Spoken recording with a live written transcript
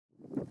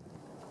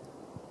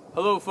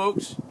Hello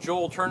folks,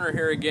 Joel Turner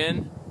here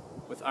again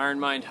with Iron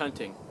Mind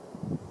Hunting.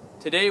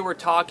 Today we're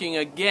talking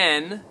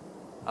again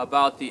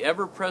about the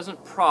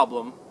ever-present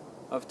problem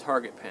of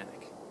target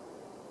panic.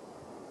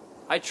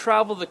 I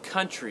travel the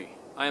country.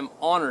 I am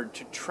honored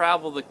to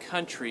travel the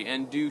country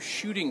and do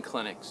shooting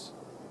clinics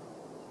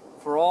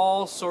for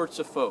all sorts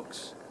of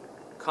folks.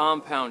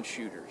 Compound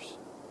shooters,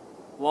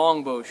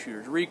 longbow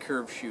shooters,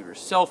 recurve shooters,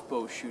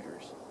 self-bow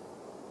shooters.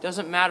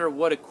 Doesn't matter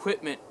what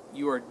equipment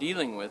you are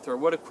dealing with or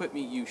what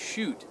equipment you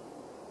shoot.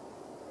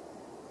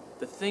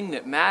 The thing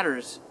that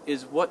matters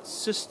is what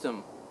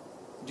system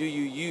do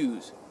you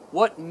use?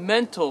 What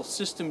mental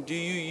system do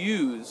you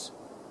use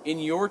in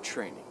your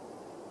training?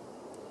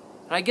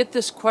 And I get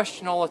this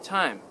question all the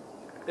time.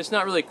 It's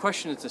not really a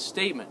question, it's a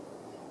statement.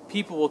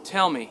 People will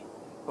tell me,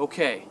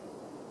 okay,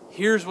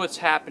 here's what's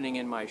happening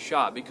in my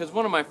shot. Because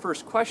one of my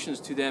first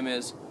questions to them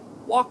is,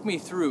 walk me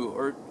through,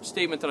 or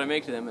statement that I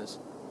make to them is,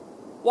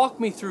 walk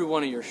me through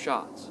one of your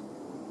shots.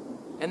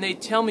 And they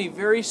tell me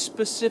very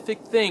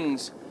specific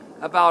things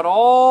about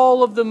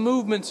all of the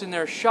movements in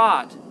their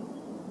shot,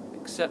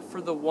 except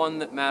for the one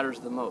that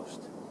matters the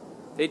most.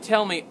 They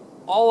tell me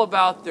all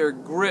about their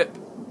grip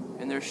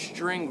and their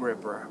string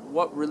gripper,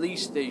 what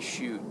release they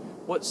shoot,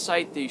 what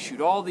sight they shoot,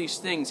 all these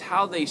things,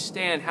 how they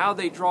stand, how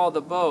they draw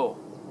the bow.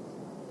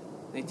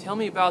 They tell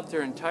me about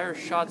their entire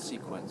shot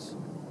sequence.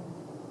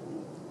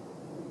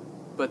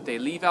 But they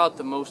leave out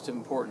the most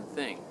important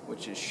thing,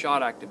 which is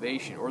shot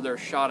activation, or their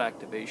shot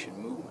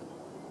activation movement.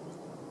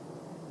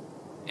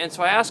 And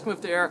so I ask them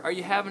if are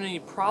you having any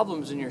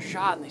problems in your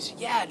shot? And they say,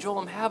 yeah, Joel,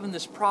 I'm having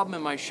this problem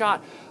in my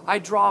shot. I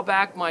draw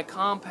back my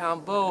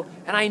compound bow,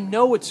 and I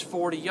know it's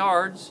 40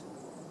 yards,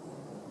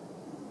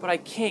 but I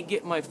can't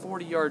get my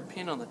 40-yard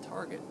pin on the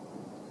target.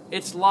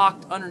 It's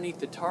locked underneath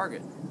the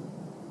target.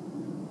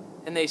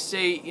 And they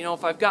say, you know,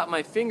 if I've got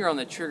my finger on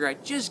the trigger, I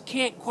just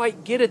can't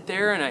quite get it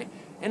there, and I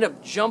end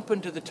up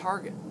jumping to the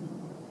target.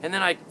 And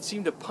then I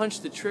seem to punch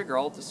the trigger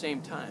all at the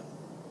same time.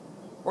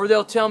 Or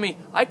they'll tell me,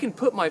 I can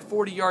put my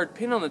 40-yard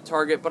pin on the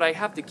target, but I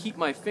have to keep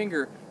my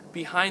finger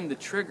behind the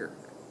trigger.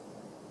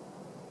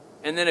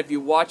 And then if you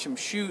watch them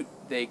shoot,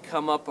 they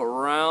come up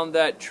around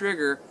that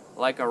trigger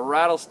like a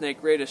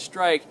rattlesnake ready to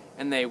strike,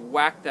 and they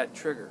whack that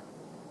trigger.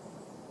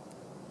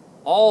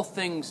 All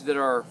things that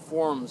are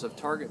forms of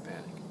target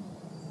panic.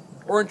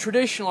 Or in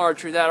traditional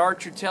archery, that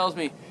archer tells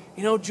me,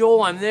 you know,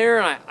 Joel, I'm there,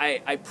 and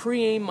I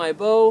pre-aim my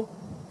bow,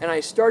 and I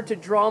start to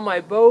draw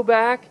my bow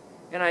back,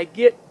 and I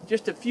get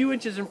just a few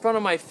inches in front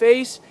of my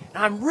face,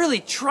 and I'm really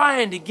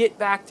trying to get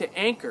back to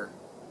anchor.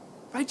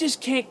 But I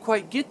just can't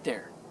quite get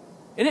there.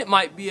 And it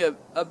might be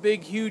a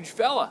big, huge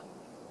fella.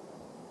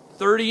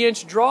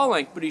 30-inch draw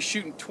length, but he's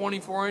shooting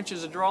 24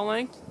 inches of draw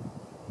length?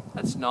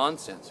 That's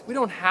nonsense. We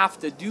don't have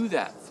to do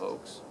that,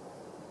 folks.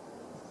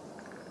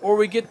 Or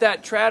we get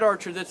that trad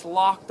archer that's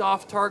locked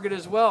off target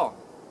as well,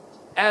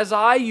 as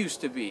I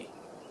used to be.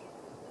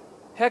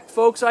 Heck,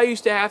 folks, I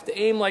used to have to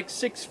aim like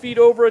 6 feet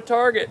over a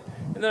target,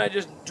 and then I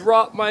just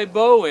dropped my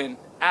bow in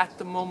at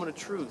the moment of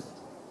truth.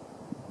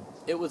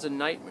 It was a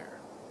nightmare.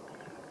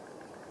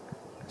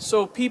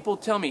 So people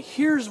tell me,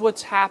 here's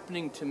what's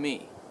happening to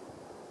me.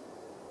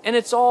 And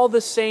it's all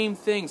the same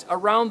things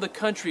around the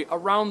country,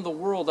 around the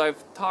world.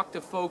 I've talked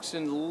to folks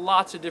in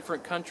lots of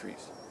different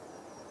countries.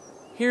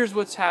 Here's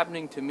what's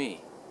happening to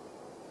me.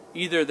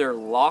 Either they're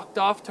locked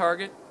off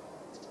target,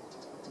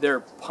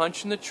 they're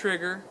punching the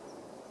trigger,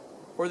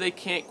 or they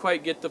can't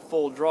quite get the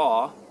full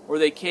draw, or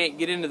they can't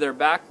get into their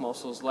back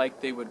muscles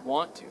like they would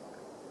want to.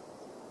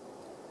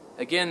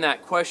 Again,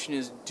 that question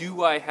is,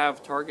 do I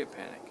have target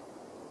panic?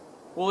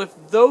 Well, if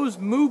those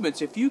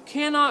movements, if you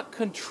cannot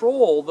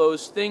control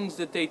those things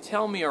that they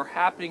tell me are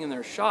happening in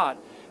their shot,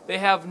 they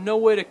have no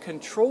way to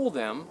control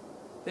them,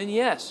 then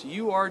yes,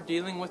 you are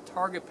dealing with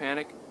target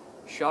panic,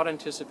 shot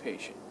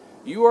anticipation.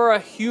 You are a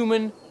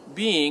human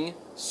being,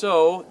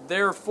 so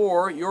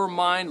therefore your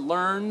mind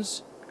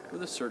learns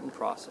with a certain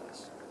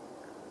process.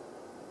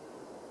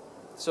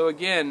 So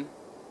again,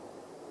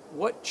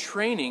 what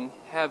training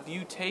have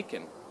you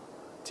taken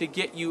to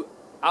get you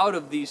out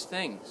of these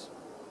things?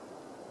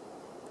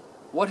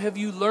 What have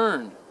you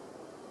learned?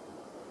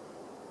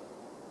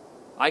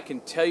 I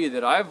can tell you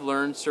that I've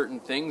learned certain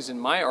things in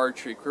my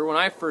archery career. When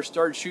I first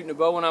started shooting a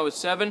bow when I was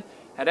 7,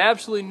 had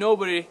absolutely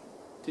nobody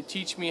to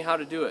teach me how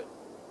to do it.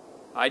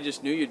 I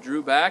just knew you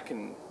drew back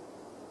and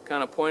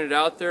kind of pointed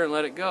out there and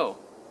let it go.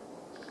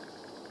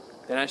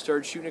 Then I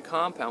started shooting a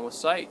compound with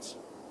sights.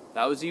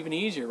 That was even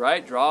easier,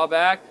 right? Draw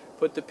back,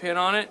 put the pin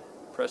on it,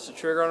 press the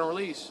trigger on a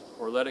release,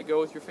 or let it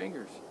go with your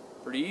fingers.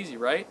 Pretty easy,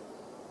 right?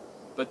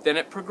 But then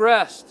it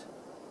progressed.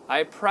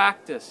 I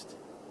practiced.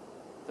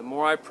 The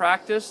more I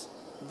practiced,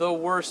 the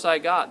worse I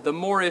got. The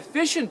more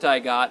efficient I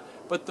got,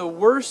 but the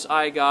worse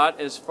I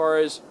got as far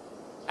as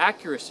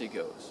accuracy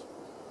goes.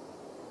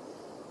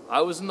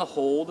 I was in the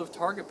hold of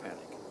target panic,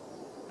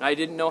 and I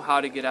didn't know how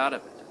to get out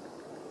of it.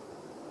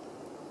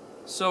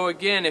 So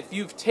again, if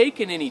you've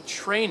taken any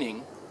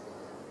training,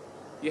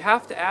 you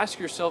have to ask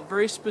yourself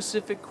very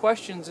specific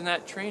questions in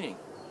that training.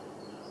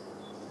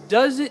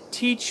 Does it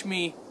teach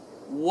me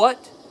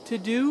what to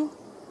do,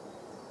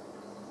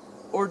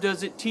 or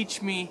does it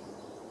teach me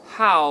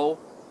how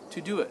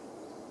to do it?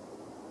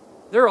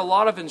 There are a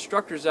lot of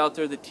instructors out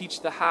there that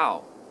teach the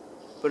how,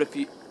 but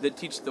that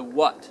teach the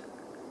what.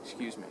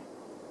 Excuse me.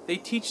 They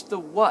teach the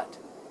what.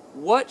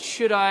 What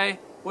should I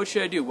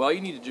do? Well,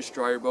 you need to just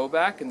draw your bow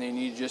back, and then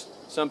you need to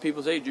just, some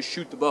people say, just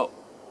shoot the bow,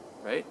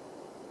 right?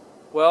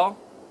 Well,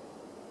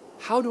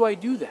 how do I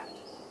do that?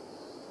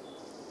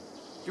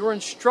 Your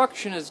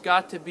instruction has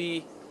got to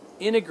be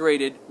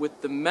integrated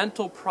with the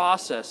mental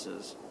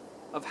processes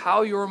of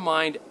how your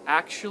mind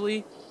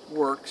actually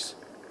works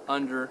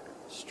under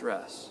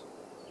stress.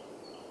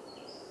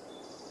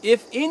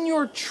 If in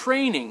your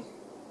training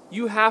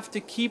you have to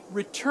keep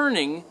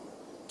returning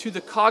to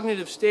the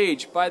cognitive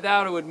stage, by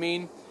that it would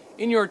mean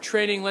in your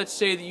training, let's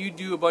say that you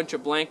do a bunch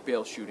of blank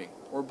bale shooting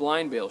or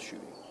blind bale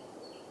shooting.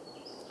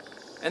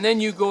 And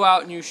then you go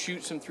out and you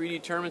shoot some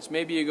 3D tournaments,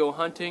 maybe you go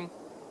hunting,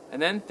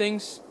 and then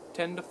things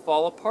tend to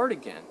fall apart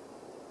again.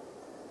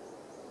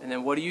 And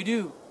then what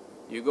do?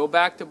 You go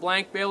back to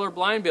blank bale or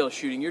blind bale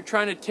shooting. You're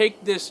trying to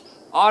take this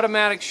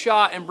automatic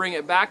shot and bring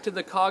it back to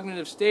the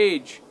cognitive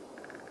stage.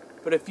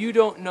 But if you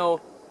don't know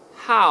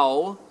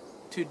how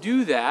to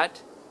do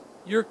that,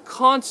 you're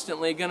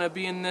constantly going to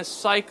be in this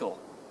cycle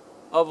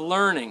of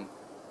learning.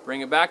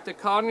 Bring it back to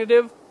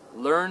cognitive,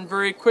 learn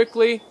very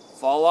quickly,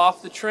 fall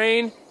off the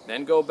train,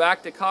 then go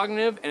back to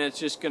cognitive, and it's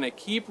just going to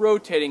keep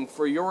rotating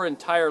for your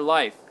entire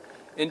life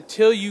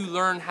until you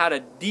learn how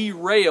to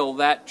derail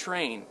that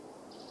train.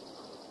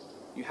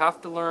 You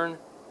have to learn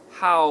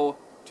how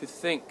to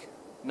think,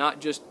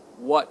 not just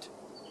what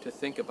to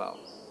think about.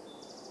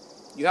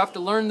 You have to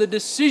learn the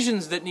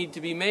decisions that need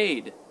to be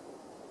made,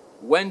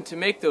 when to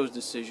make those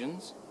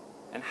decisions,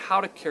 and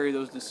how to carry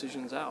those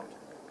decisions out.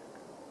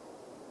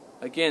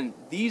 Again,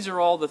 these are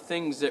all the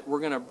things that we're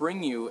going to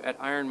bring you at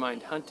Iron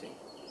Mind Hunting.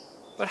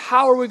 But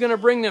how are we going to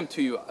bring them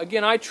to you?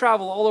 Again, I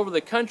travel all over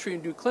the country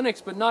and do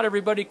clinics, but not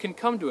everybody can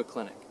come to a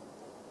clinic.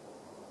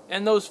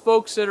 And those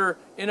folks that are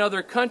in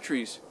other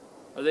countries,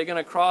 are they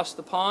going to cross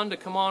the pond to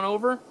come on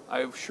over?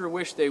 I sure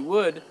wish they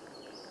would.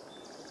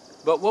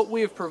 But what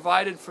we have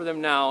provided for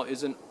them now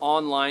is an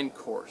online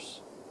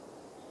course.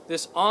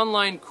 This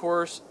online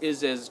course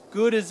is as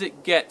good as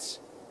it gets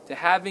to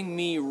having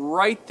me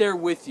right there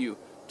with you,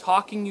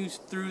 talking you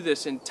through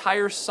this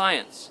entire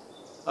science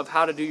of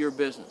how to do your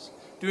business,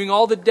 doing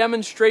all the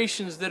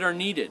demonstrations that are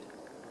needed,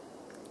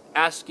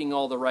 asking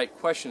all the right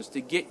questions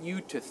to get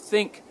you to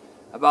think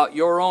about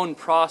your own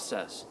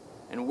process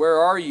and where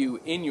are you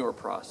in your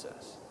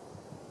process.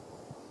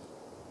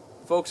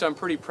 Folks, I'm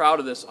pretty proud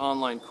of this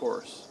online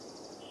course.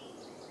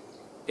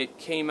 It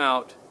came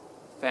out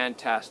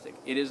fantastic.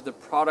 It is the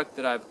product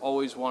that I've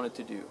always wanted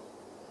to do.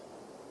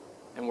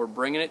 And we're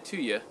bringing it to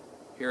you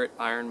here at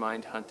Iron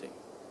Mind Hunting.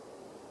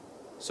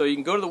 So you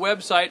can go to the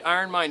website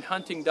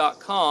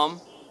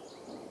ironmindhunting.com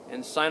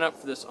and sign up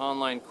for this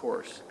online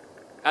course.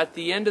 At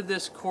the end of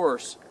this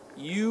course,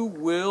 you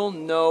will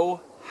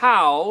know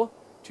how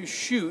to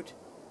shoot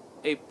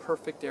a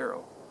perfect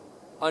arrow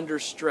under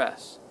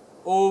stress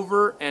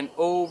over and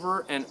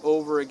over and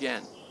over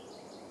again.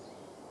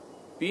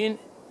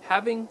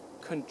 Having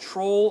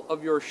control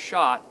of your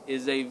shot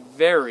is a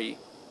very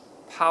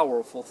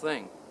powerful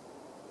thing.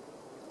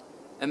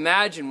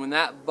 Imagine when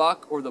that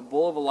buck or the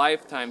bull of a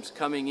lifetime's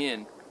coming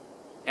in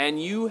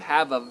and you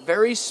have a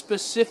very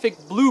specific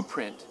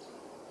blueprint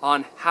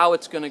on how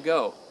it's going to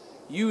go.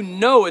 You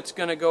know it's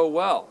going to go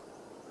well.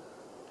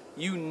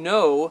 You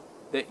know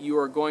that you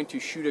are going to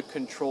shoot a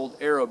controlled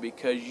arrow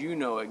because you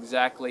know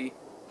exactly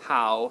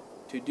how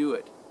to do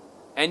it.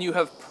 And you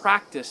have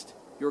practiced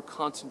your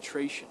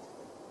concentration.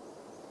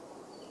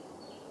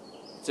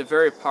 It's a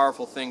very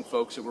powerful thing,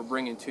 folks, that we're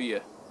bringing to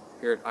you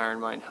here at Iron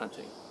Mind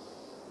Hunting.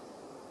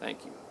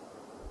 Thank you.